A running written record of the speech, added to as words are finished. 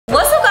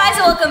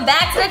welcome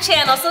back to the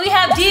channel. So we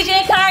have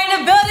DJ Kari in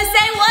the building.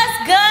 Say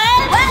what's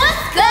good?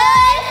 What's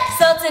good?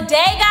 So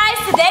today, guys,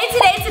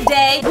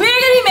 today, we're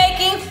gonna be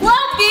making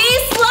fluffy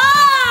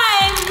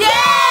slime. Yay!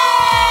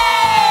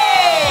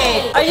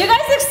 Are you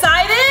guys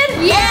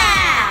excited? Yeah!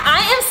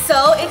 I am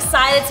so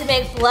excited to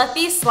make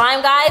fluffy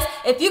slime, guys.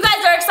 If you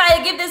guys are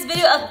excited, give this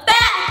video a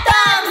fat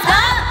thumbs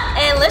up.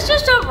 And let's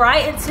just jump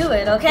right into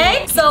it,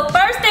 okay? So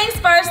first things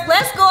first,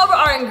 let's go over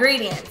our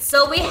ingredients.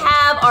 So we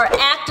have our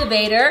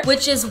activator,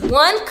 which is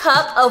 1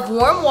 cup of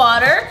warm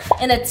water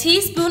and a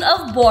teaspoon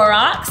of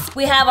borax.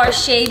 We have our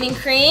shaving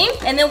cream,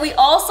 and then we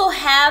also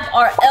have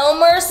our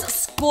Elmer's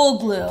school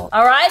glue.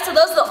 All right, so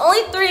those are the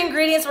only 3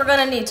 ingredients we're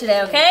gonna need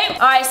today, okay?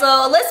 All right,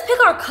 so let's pick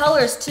our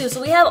colors too.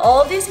 So we have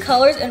all of these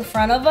colors in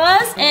front of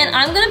us, and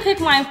I'm gonna pick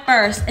mine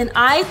first. And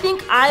I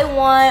think I'm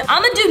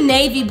gonna do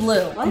navy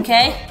blue,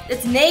 okay?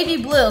 It's navy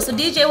blue. So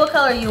DJ, what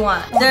color you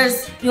want?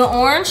 You want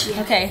orange?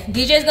 Okay,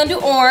 DJ's gonna do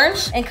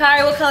orange. And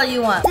Kari, what color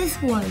you want? This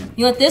one.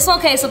 You want this one?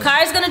 Okay, so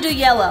Kari's gonna do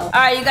yellow. All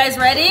right, you guys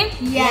ready?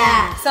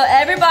 Yeah. So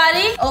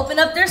everybody, open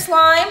up their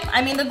slime,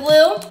 the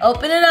glue.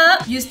 Open it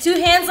up. Use 2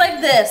 hands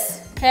like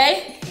this,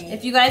 okay?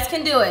 If you guys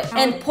can do it.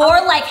 And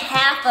pour like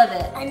half of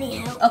it. I need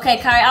help. Okay,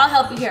 Kari, I'll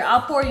help you here.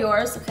 I'll pour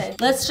yours, okay?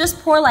 Let's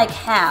just pour like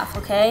half,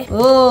 okay?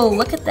 Ooh,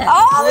 look at that.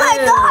 Oh my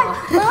glue.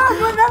 god!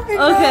 Mom, nothing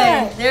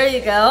Okay, there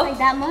you go. Like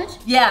that much?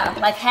 Yeah,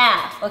 like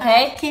half,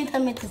 okay? Can you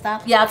tell me to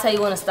stop? Yeah, I'll tell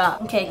you when to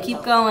stop. Okay,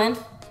 keep going.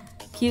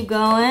 Keep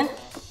going.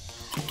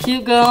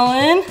 Keep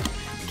going.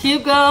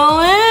 Keep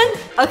going.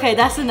 Okay,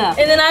 that's enough.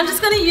 And then I'm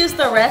just gonna use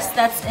the rest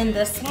that's in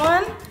this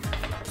one.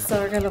 So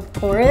we're gonna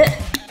pour it.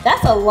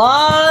 That's a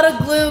lot of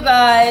glue,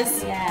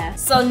 guys. Yeah.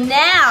 So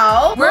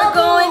now we're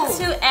going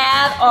to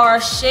add our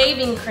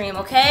shaving cream,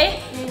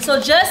 okay? So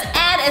just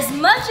add as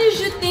much as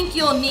you think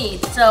you'll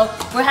need. So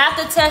we'll have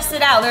to test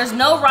it out. There's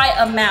no right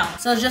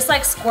amount. So just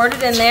like squirt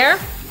it in there.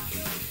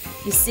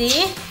 You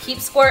see?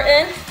 Keep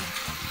squirting.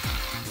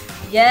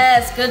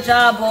 Yes, good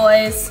job,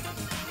 boys.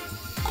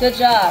 Good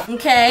job.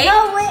 Okay.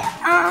 No, wait.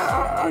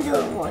 I'm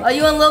doing more. Oh,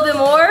 you want a little bit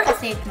more? I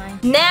saved mine.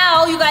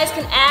 Now you guys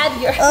can add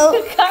your. Oh.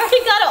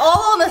 Kari got it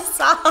all on the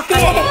side.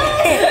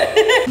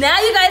 Now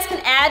you guys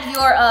can add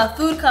your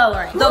food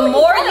coloring. The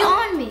more you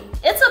on me.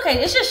 It's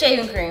okay. It's just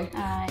shaving cream.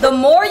 Alright. The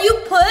more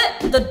you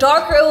put, the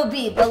darker it will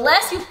be. The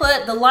less you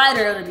put, the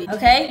lighter it will be.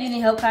 Okay? You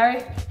need help,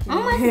 Kari? I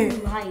want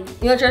it light.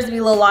 You want yours to be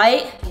a little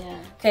light? Yeah.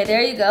 Okay,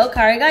 there you go.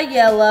 Kari got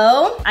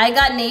yellow. I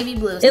got navy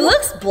blue. It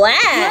looks black.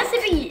 You want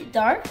it to be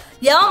dark?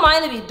 Yeah, I want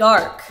mine to be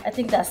dark. I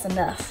think that's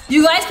enough.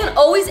 You guys can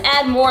always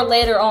add more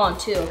later on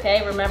too,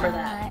 okay? Remember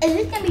that. Is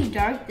it gonna be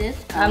dark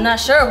this time? I'm not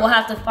sure. We'll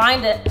have to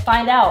find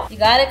out. You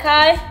got it,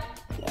 Kai?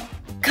 Yeah.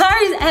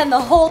 Kari's adding the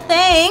whole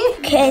thing.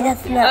 Okay,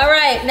 that's enough. All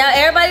right, now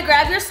everybody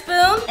grab your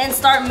spoon and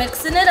start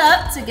mixing it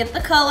up to get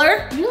the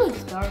color. You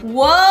look dark.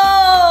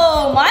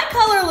 Whoa, my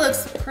color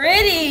looks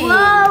pretty.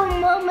 Whoa,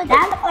 Mama,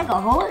 that looks like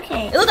a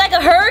hurricane. It looks like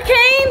a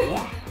hurricane?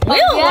 Yeah. We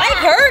don't like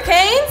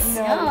hurricanes.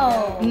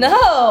 No.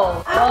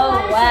 No.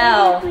 Oh,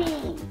 wow.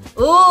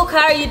 Ooh,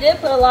 Kari, you did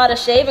put a lot of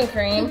shaving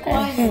cream.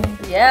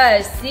 Yeah,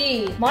 I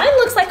see. Mine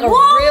looks like a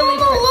really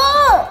pretty.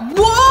 Look.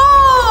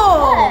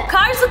 Whoa! What?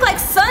 Kari's look like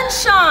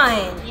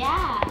sunshine.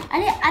 Yeah.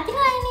 I think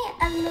I need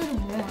a little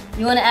more.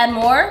 You want to add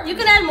more? You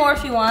can add more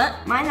if you want.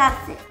 Mine's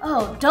not sick.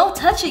 Oh, don't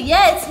touch it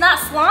yet. It's not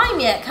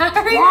slime yet,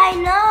 Kari. Yeah, I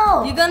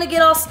know. You're gonna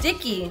get all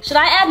sticky. Should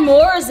I add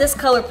more or is this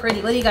color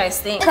pretty? What do you guys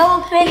think?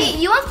 So pretty.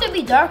 You want it to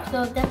be dark,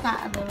 so that's not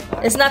a little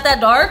dark. It's not that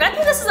dark? I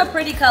think this is a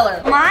pretty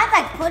color. Mine's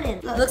like pudding.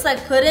 Look. Looks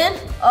like pudding.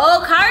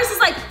 Oh, Kari's is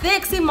like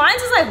thick. See,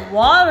 mine's is like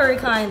watery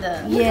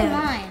kinda. Look at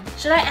mine.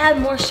 Should I add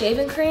more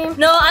shaving cream?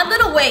 No, I'm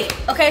gonna wait.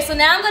 Okay, so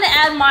now I'm gonna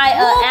add my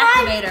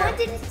activator. Mine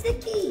is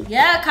sticky.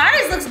 Yeah,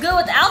 Kari's looks good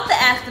without the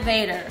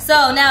activator.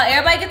 So now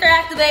everybody get their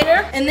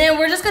activator, and then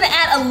we're just gonna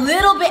add a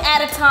little bit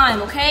at a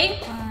time, okay?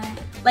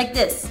 Like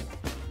this.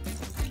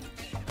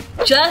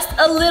 Just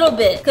a little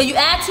bit. Because you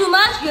add too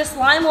much, your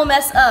slime will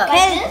mess up.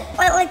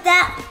 Like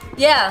that.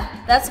 Yeah,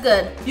 that's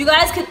good. You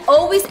guys can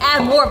always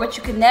add more, but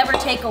you can never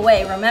take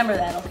away. Remember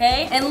that,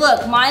 okay? And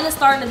look, mine is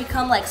starting to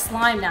become like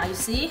slime now, you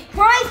see?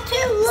 Mine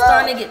too, look.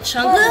 Starting to get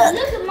chunky.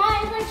 Look at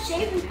mine, it's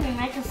like shaving cream,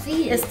 I can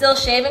see it. It's still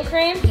shaving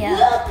cream? Yeah.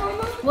 Look,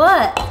 Mama.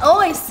 What? Oh,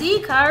 I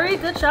see, Kari.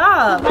 Good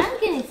job. Mine's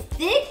getting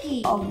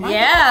sticky. Oh,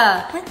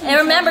 yeah. And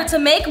remember, to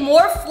make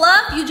more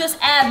fluff, you just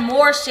add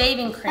more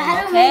shaving cream,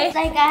 okay?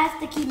 Like I have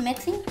to keep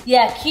mixing?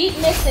 Yeah, keep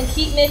mixing,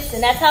 keep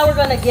mixing. That's how we're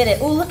gonna get it.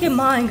 Oh, look at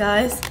mine,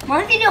 guys.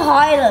 Mine's getting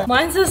harder.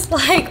 Mine's just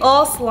like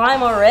all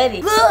slime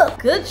already. Look.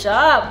 Good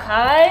job,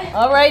 Kai.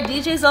 All right,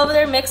 DJ's over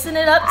there mixing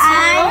it up too.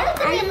 I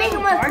want to make it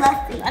more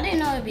fluffy. I didn't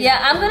know it'd be. Yeah,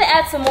 I'm gonna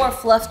add some more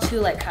fluff too,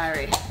 like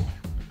Kari.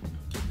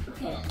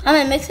 Okay. I'm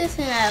gonna mix this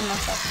and add more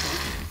fluff too.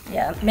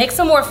 Yeah, make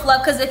some more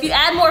fluff, because if you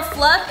add more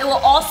fluff, it will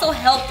also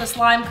help the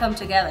slime come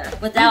together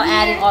without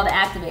adding all the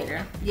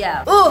activator.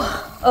 Yeah. Ooh,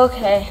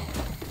 okay.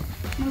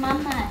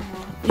 Mama.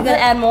 You gonna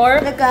add more?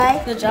 The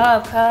guy. Good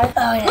job, Kai.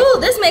 Oh, yeah. Ooh,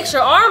 this makes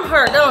your arm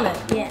hurt, don't it?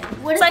 Yeah.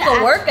 It's like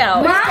a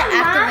workout. Mom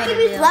can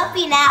be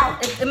fluffy now.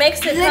 It makes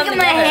it Look come at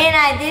my together. hand,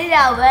 I did it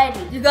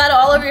already. You got it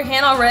all over your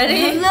hand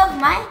already? Look,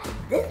 my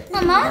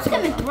My mom's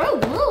coming through.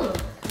 Look.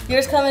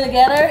 Yours coming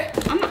together?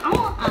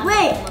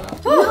 Wait.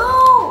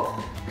 No.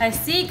 I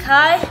see,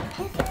 Kai.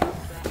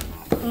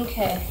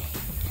 Okay.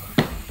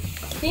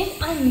 I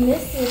think I'm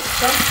missing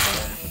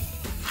something.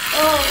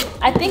 Oh,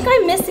 I think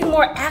I'm missing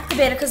more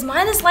activator because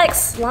mine is like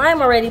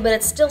slime already, but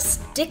it's still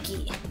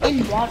sticky.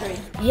 And watery.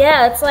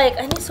 Yeah, it's like,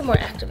 I need some more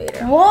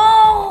activator.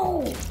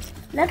 Whoa!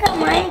 Look at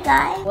mine,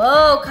 guys.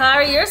 Whoa,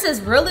 Kyrie, yours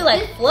is really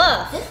like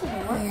fluff. This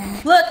one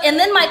works. Look, and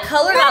then my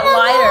color got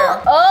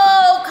lighter.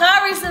 Oh,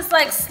 Kyrie's is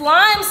like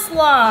slime.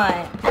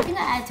 I think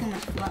I added too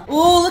much fluff.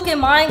 Ooh, look at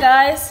mine,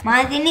 guys.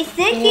 Mine's getting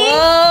sticky.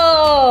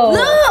 Whoa.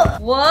 Look.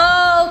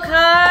 Whoa,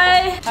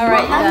 Kai. All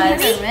right,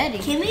 you guys. Ready.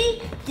 Can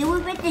we do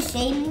it with the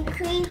shaving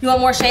cream? You want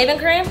more shaving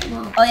cream?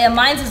 No. Oh yeah,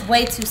 mine's is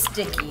way too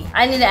sticky.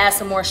 I need to add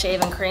some more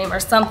shaving cream or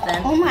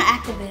something. Oh, my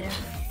activator.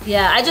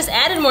 Yeah, I just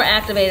added more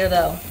activator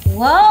though.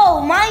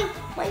 Whoa, mine's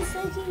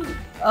sticky.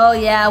 Oh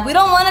yeah, we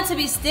don't want it to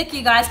be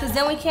sticky, guys, because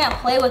then we can't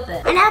play with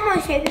it. And add more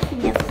shaving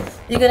cream. Yes.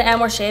 You're gonna add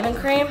more shaving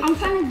cream? I'm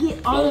trying to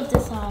get all of the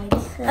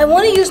sides. I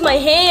want to use my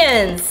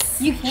hands.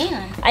 You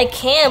can. I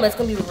can, but it's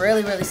gonna be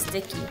really, really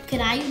sticky.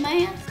 Can I use my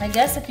hands? I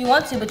guess if you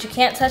want to, but you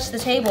can't touch the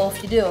table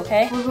if you do,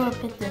 okay? We're gonna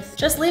put this.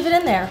 Just leave it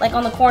in there, like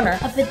on the corner.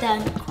 I'll put that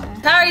in the corner.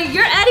 Kari,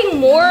 you're adding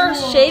more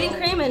shaving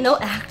cream and no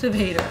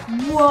activator.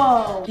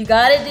 Whoa. You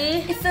got it,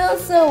 D? It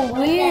feels so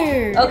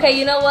weird. Okay,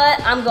 you know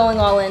what? I'm going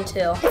all in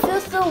too. It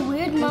feels so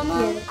weird,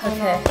 Mama.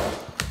 Okay.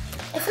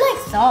 It's like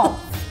salt.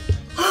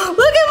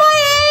 Look at my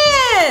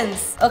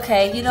hands!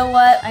 Okay, you know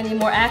what? I need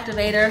more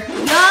activator.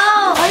 No!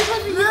 Why are you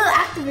supposed to use the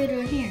activator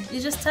in here? You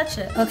just touch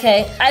it.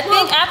 Okay, I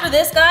think after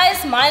this,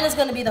 guys, mine is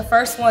gonna be the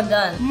first one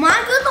done.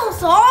 Mine feels so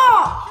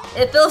soft.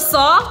 It feels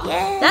soft?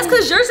 Yeah. That's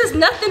because yours is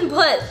nothing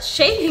but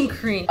shaving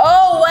cream.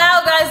 Oh,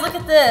 wow, guys, look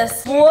at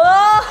this. Whoa,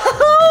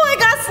 I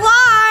got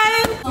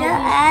slime. Yeah,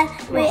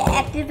 add my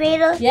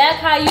activator. Yeah,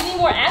 Kai, you need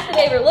more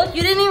activator. Look,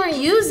 you didn't even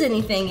use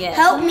anything yet.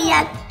 Help me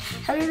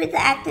with the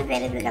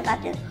activator because I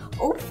just,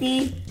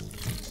 oopsie.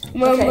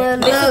 Okay,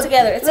 mix it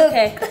together, it's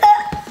okay.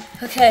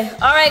 Okay,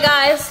 all right,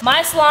 guys.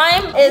 My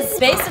slime is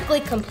basically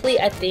complete,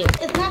 I think.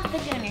 It's not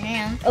sticking in your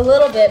hand. A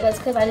little bit, but it's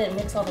because I didn't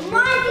mix all the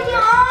Mine,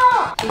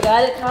 y'all. You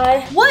got it,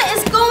 Kai? What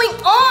is going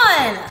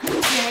on?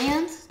 Your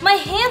hands? My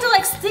hands are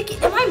like sticky.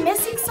 Am I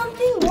missing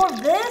something? More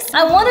of this?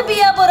 I want to be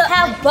able to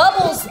have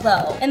bubbles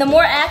though. And the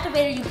more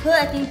activator you put,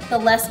 I think the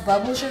less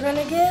bubbles you're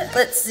gonna get.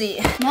 Let's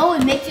see. No,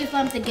 it makes your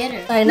slime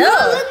together. I know.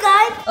 Look,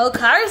 guys. Oh,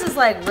 Kyrie's is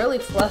like really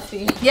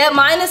fluffy. Yeah,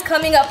 mine is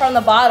coming up from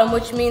the bottom,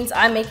 which means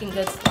I'm making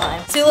good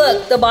slime. See,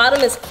 look, the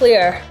bottom is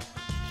clear.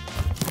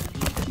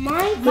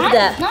 Mine Look at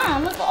that. Nah,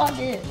 look at all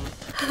this.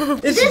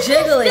 It's this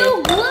jiggly. Is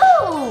still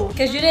glue.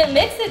 Because you didn't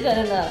mix it good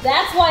enough.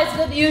 That's why it's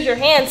good to use your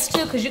hands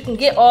too, because you can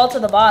get all to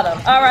the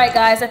bottom. All right,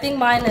 guys, I think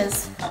mine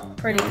is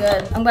pretty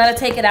good. I'm gonna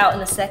take it out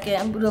in a second.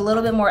 I'm gonna do a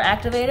little bit more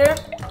activator,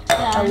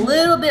 a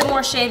little bit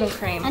more shaving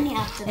cream, I need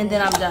activator. and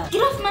then I'm done.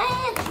 Get off my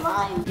hand,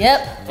 slime.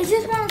 Yep. It's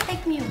just gonna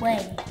take me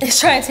away. It's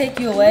trying to take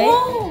you away.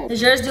 Whoa.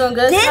 Is yours doing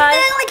good, This is Kai?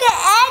 like an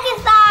egg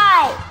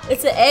inside.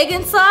 It's an egg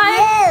inside?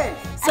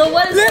 Yes. So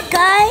what is Look, it?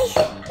 guys.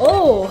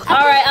 Oh,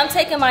 all right, I'm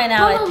taking mine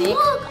out, I think.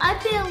 Look, I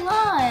put a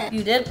lot.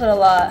 You did put a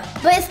lot.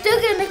 But it's still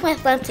gonna make my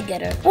slime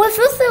together. Oh, it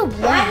feels so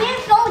warm. My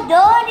hand's so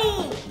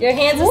dirty. Your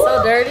hands are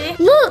so dirty?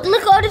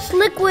 Look all this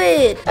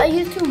liquid. I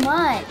used too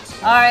much.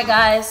 All right,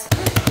 guys.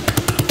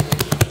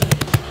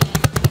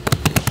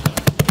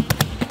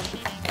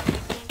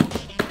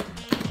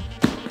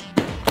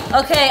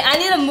 Okay, I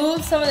need to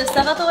move some of this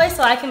stuff out the way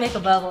so I can make a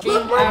bubble.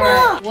 Look, All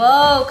right.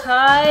 Whoa,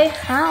 Kai.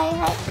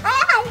 Hi.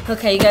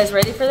 Okay, you guys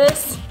ready for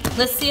this?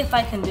 Let's see if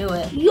I can do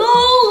it. Yo,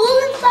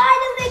 look inside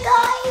of it,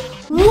 guys.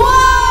 Whoa!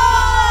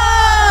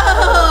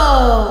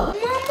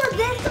 Mama,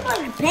 this is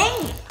like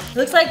paint.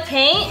 Looks like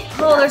paint.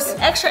 Oh, there's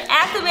extra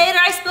activator.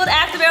 I spilled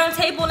activator on the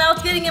table. Now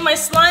it's getting in my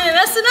slime and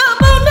messing up.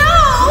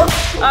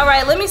 Oh no! All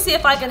right, let me see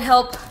if I can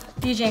help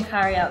DJ and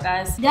Kyrie out,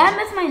 guys. Did I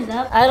mess mine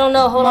up? I don't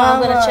know. Hold on, I'm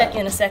Mama. gonna check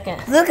in a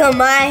second. Look at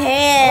my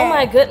hand. Oh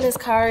my goodness,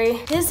 Kyrie.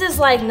 This is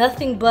like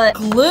nothing but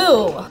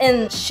glue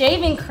and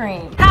shaving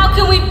cream. How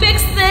can we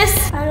fix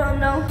this? I don't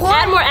know.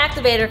 Add more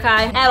activator,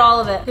 Kai. Add all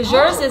of it. Because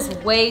yours is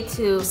way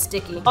too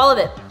sticky. All of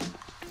it.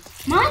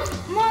 Mine.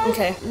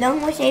 Okay. No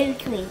more shaving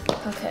cream.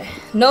 Okay.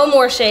 No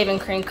more shaving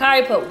cream.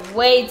 Kyrie put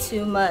way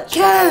too much.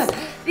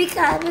 Because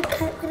I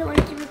don't want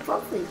it to be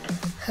fluffy.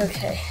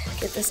 Okay.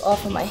 Get this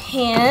off of my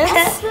hands.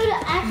 I felt the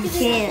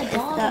activator at the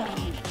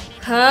bottom.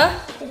 Huh?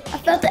 I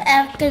felt the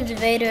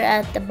activator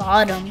at the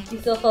bottom. You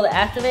still feel the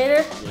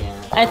activator?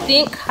 Yeah. I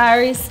think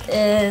Kyrie's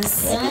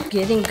is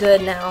getting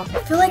good now. I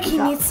feel like he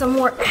needs some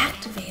more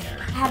activator.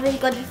 How about you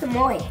go do some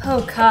more?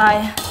 Oh,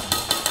 Kai.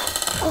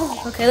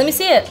 Oh. Okay, let me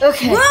see it.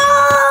 Okay.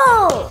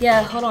 Whoa!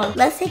 Yeah, hold on.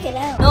 Let's take it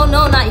out. No,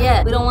 not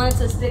yet. We don't want it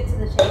to stick to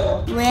the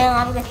table. Well,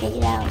 I'm gonna take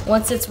it out.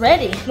 Once it's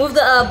ready. Move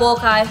the bowl,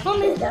 Kai.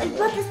 Mom, it's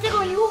about to stick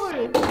on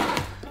yours.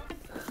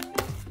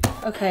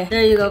 Okay,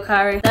 there you go,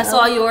 Kyrie. That's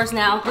all yours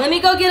now. Let me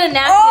go get a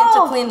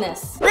napkin to clean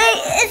this. Wait,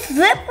 it's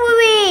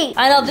slippery.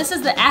 I know, this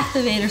is the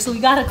activator, so we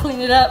gotta clean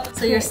it up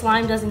so your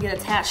slime doesn't get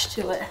attached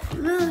to it.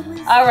 Look.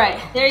 All right,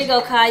 there you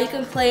go, Kai. You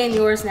can play in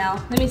yours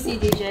now. Let me see,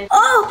 DJ.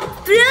 Oh,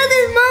 feel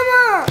this,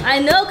 Mama. I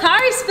know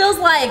Kari's feels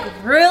like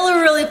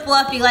really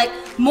fluffy, like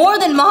more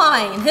than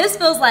mine. His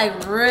feels like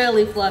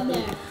really fluffy.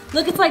 Yeah.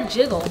 Look, it's like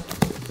jiggle.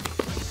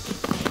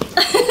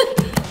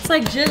 It's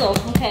like jiggle.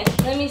 Okay,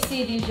 let me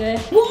see, DJ.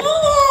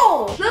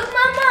 Whoa! Look,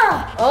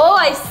 Mama. Oh,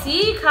 I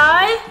see,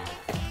 Kai.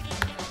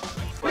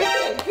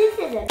 This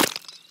is it.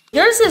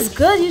 Yours is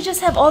good. You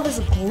just have all this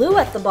glue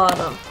at the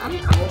bottom.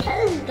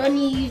 Don't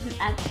you use an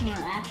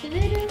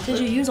activator? Did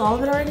you use all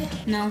of it already?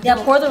 No. Yeah,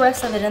 pour the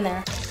rest of it in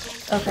there.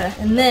 Okay,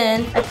 and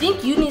then I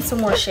think you need some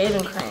more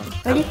shaving cream.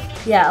 Ready?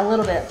 Yeah, a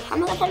little bit.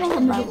 I'm gonna make a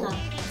bubble.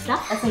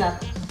 Stop. That's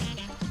enough.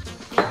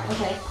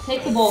 Okay,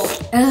 take the bowl.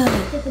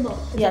 Take the bowl.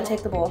 Yeah,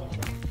 take the bowl.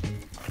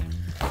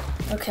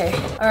 Okay,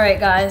 all right,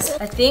 guys.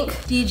 I think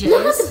DJ's.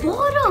 Look at the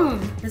bottom.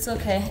 It's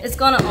okay. It's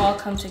gonna all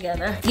come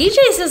together.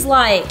 DJ's is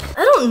like,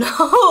 I don't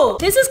know.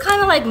 This is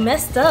kind of like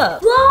messed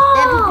up. Whoa!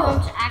 Then you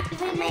want to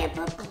activate my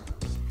bubble.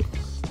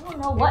 I don't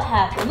know what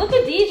happened. Look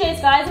at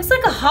DJ's, guys. It's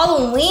like a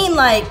Halloween,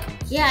 like,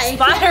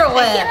 spider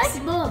webs.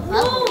 I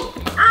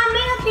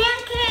made a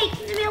pancake.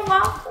 It's a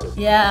waffle.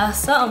 Yeah,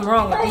 something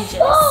wrong with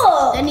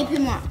DJ's. Then you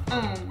put more.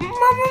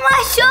 Mama,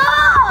 my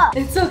shirt.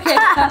 It's okay,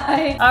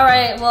 Kai. All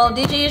right, well,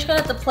 DJ, you're just gonna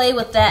have to play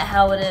with that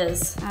how it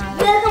is. Look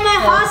at my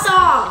hot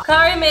dog.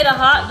 Kari made a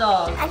hot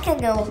dog. I can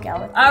go with it.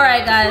 All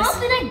right, guys. What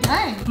have I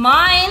done?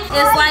 Mine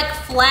is like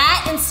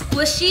flat and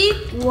squishy.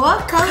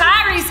 What color?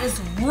 Kari's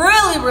is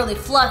really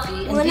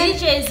fluffy, and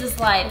DJ's is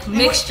like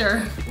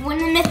mixture. When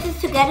we mix it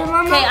together,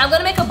 Mama. Okay, I'm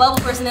gonna make a bubble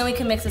first, and then we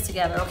can mix it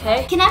together.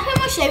 Okay? Can I put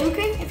more shaving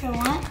cream if I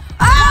want?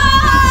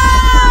 Oh!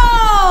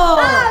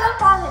 don't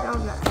pause it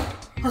on that.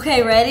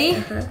 Okay,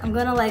 ready? I'm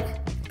gonna like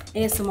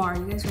ASMR.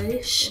 You guys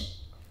ready? Shh.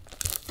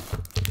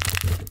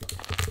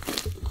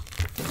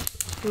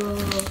 Whoa.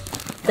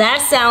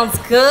 That sounds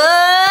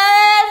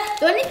good.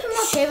 Do I need to put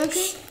more shaving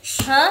cream?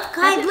 Huh?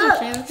 Guys,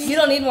 look. You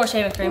don't need more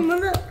shaving cream.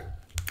 Mama, look.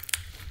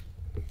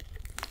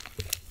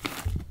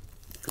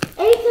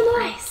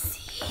 I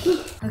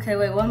see. Okay,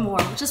 wait, one more.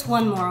 Just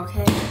one more,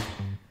 okay?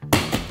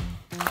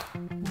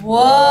 Whoa!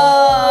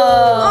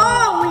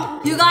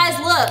 Oh, you guys,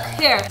 look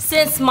here.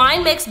 Since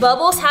mine makes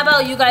bubbles, how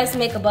about you guys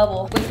make a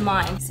bubble with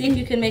mine? See if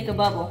you can make a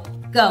bubble.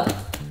 Go.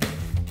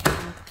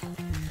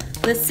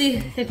 Let's see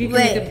if you can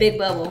make a big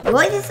bubble.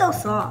 Why is it so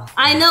soft?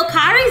 I know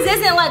Kyrie's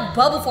isn't like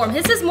bubble form.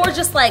 His is more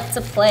just like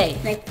to play.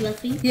 Like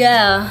fluffy?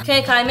 Yeah.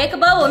 Okay, Kai, make a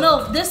bubble.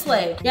 No, this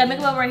way. Yeah, make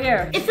a bubble right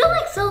here. It feels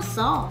like so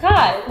soft.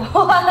 Kai,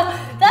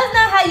 that's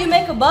not how you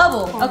make a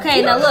bubble.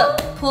 Okay, now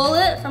look. Pull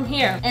it from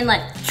here and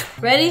like,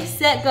 ready,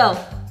 set, go.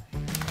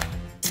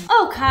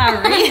 Oh,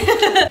 Kyrie.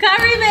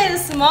 Kyrie made a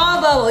small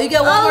bubble. You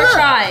get one more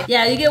try.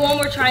 Yeah, you get one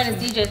more try and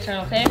it's DJ's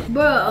turn, okay?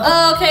 Bro.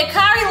 Okay,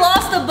 Kyrie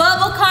lost the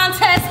bubble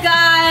contest,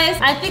 guys.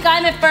 I think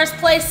I'm in first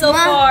place so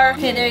far.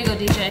 Okay, there you go,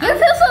 DJ. It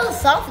feels so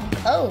soft and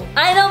cold.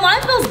 I know,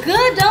 mine feels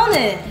good, don't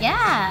it?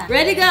 Yeah.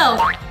 Ready, go. Oh!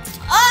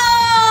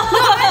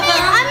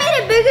 I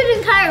made it bigger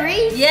than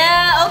Kyrie.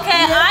 Yeah,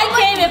 okay, I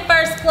came in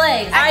first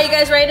place. All right, you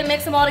guys ready to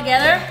mix them all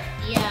together?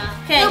 Yeah.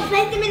 Okay. No,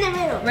 place them in the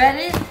middle.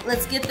 Ready?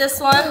 Let's get this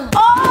one.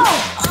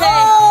 Oh! Okay.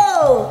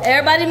 Oh!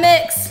 Everybody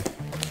mix.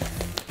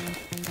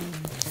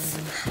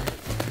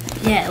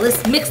 Yeah,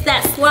 let's mix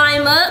that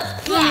slime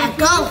up. Yeah,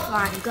 go,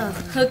 slime, go.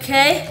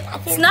 Okay.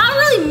 It's not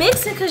really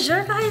mixing because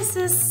your guys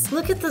is,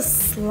 look at the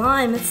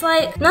slime. It's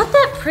like, not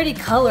that pretty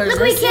colors.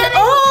 Look, we can't.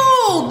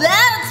 Oh,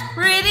 that's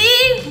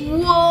pretty.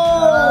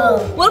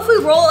 Whoa. What if we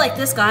roll like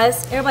this,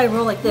 guys? Everybody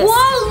roll like this.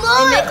 Whoa, look.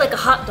 And make like a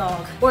hot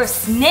dog or a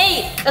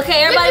snake.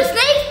 Okay, everybody. There's a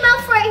snake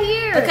mouth right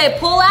here. Okay,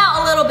 pull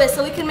out a little bit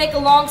so we can make a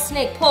long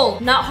snake. Pull,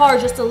 not hard,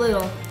 just a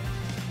little.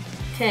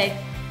 Okay,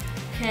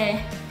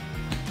 okay.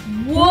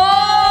 Whoa!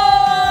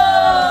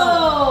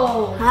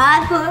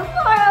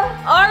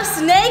 Our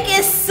snake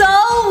is so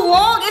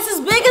long. It's as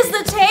big as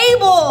the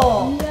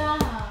table. Yeah.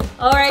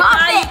 All right,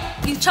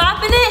 Kai, you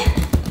chopping it?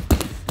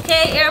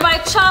 Okay, everybody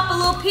chop a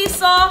little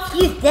piece off.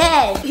 He's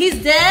dead.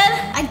 He's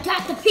dead? I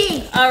got the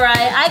piece. All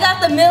right, I got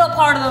the middle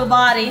part of the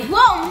body.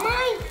 Whoa,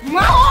 mine.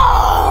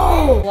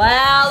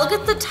 Wow, look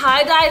at the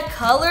tie-dyed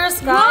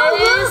colors, guys.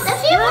 Look.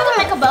 Let's see if we can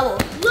make a bubble.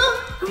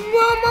 Look.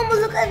 Mama,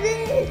 look at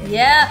this.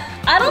 Yeah,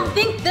 I don't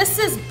think this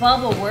is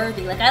bubble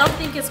worthy. Like, I don't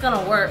think it's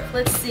gonna work.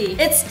 Let's see.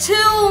 It's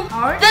too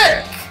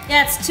thick.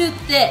 Yeah, it's too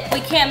thick.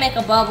 We can't make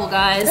a bubble,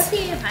 guys. Let's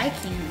see if I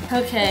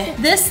can. Okay,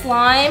 this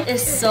slime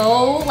is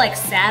so, like,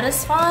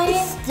 satisfying.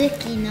 It's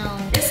sticky, no.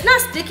 It's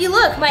not sticky.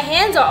 Look, my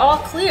hands are all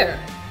clear.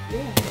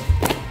 Yeah.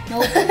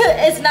 Nope.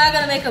 It's not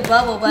gonna make a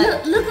bubble,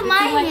 but look at my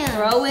hand.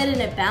 Throw it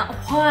and it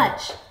bounces.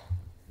 Watch.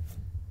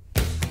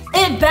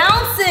 It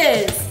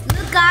bounces.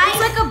 Look, guys.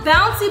 It's like a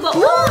bouncy ball.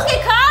 Ooh, look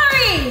at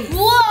Kari.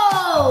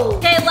 Whoa.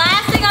 Okay,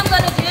 last thing I'm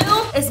gonna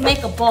do is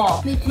make a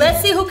ball.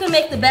 Let's see who can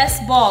make the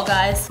best ball,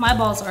 guys. My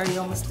ball's already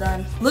almost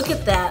done. Look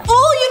at that.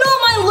 Oh, you know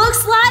what mine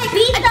looks like?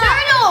 A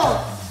turtle.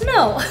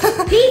 No.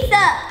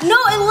 Pizza. No,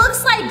 it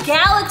looks like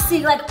galaxy,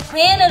 like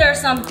planet or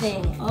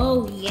something.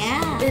 Oh,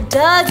 yeah. It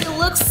does. It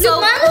looks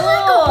so mine cool. looks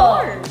like a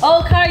heart.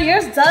 Oh, Kyra,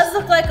 yours does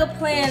look like a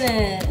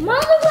planet. Mine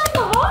looks like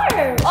a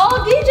heart.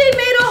 Oh, DJ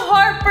made a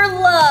heart for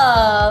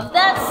love.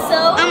 That's so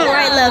I'm gonna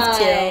write love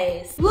too.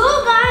 nice.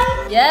 Look,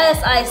 guys.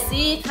 Yes, I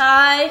see,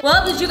 Kai.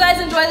 Well, did you guys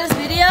enjoy this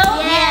video?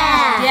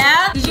 Yeah.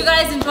 Yeah? Did you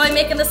guys enjoy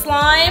making the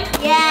slime?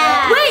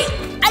 Yeah. Wait,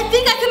 I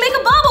think I can make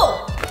a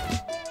bubble.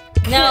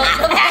 No,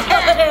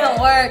 it didn't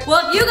work.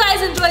 Well, if you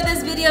guys enjoyed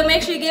this video,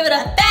 make sure you give it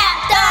a fat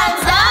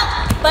thumbs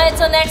up. But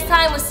until next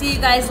time, we'll see you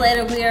guys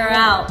later. We are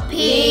out.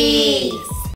 Peace.